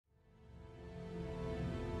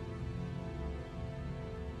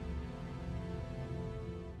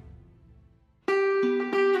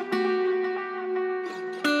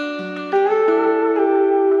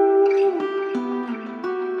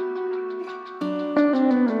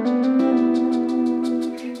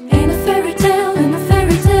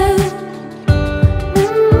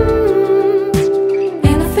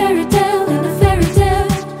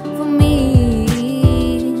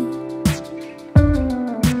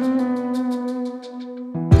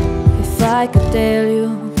I could tell you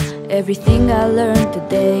everything I learned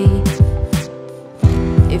today.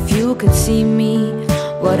 If you could see me,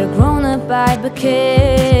 what a grown-up I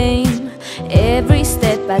became. Every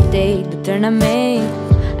step I take, the turn I make,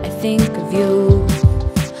 I think of you.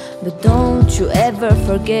 But don't you ever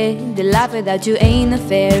forget, the life without you ain't a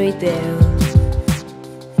fairy tale.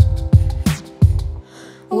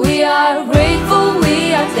 We are grateful,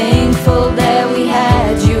 we are thankful that we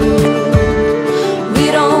had you. We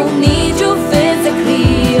don't need you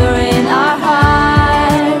physically or in our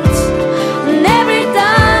hearts. And every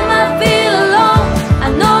time I feel alone, I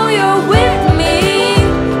know you're with me.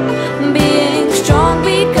 Being strong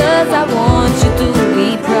because I want you to be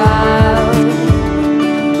proud.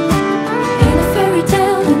 In a fairy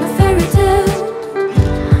tale, in a fairy tale.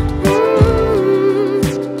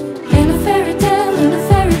 In a fairy tale, in a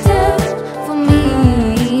fairy tale for me.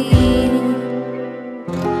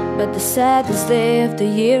 But the saddest day of the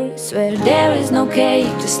year is where there is no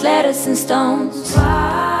cake, just letters and stones.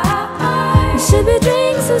 There should be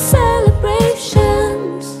drinks and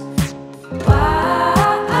celebrations.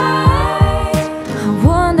 I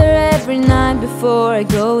wonder every night before I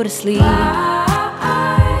go to sleep.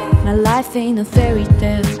 My life ain't a fairy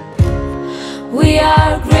tale. We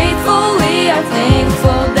are grateful, we are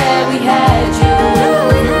thankful that we had you.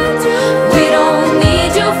 We don't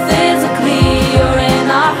need you physically or in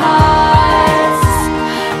our hearts.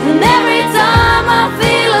 And every time I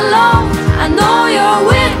feel alone, I know you're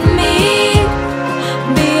with me.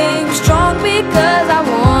 Being strong because I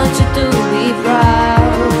want you to be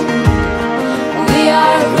proud. We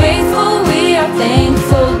are grateful, we are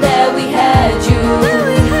thankful that we had you.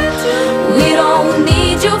 We don't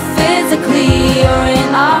need you physically or in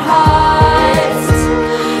our hearts.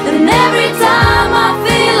 And every time I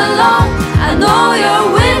feel alone, I know you're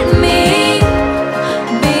with me.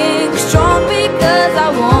 Being strong because I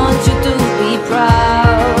want you to be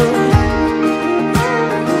proud.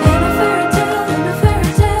 In a fairy tale, in a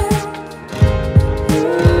fairy tale.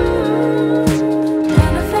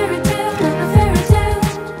 In a fairy tale, in a fairy tale.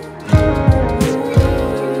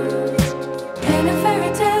 In a fairy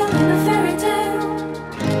tale, in a fairy tale.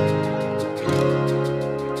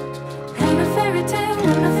 In a fairy tale,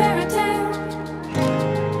 in a fairy tale.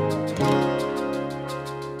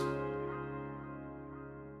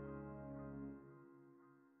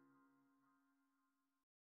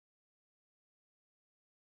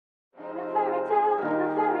 In a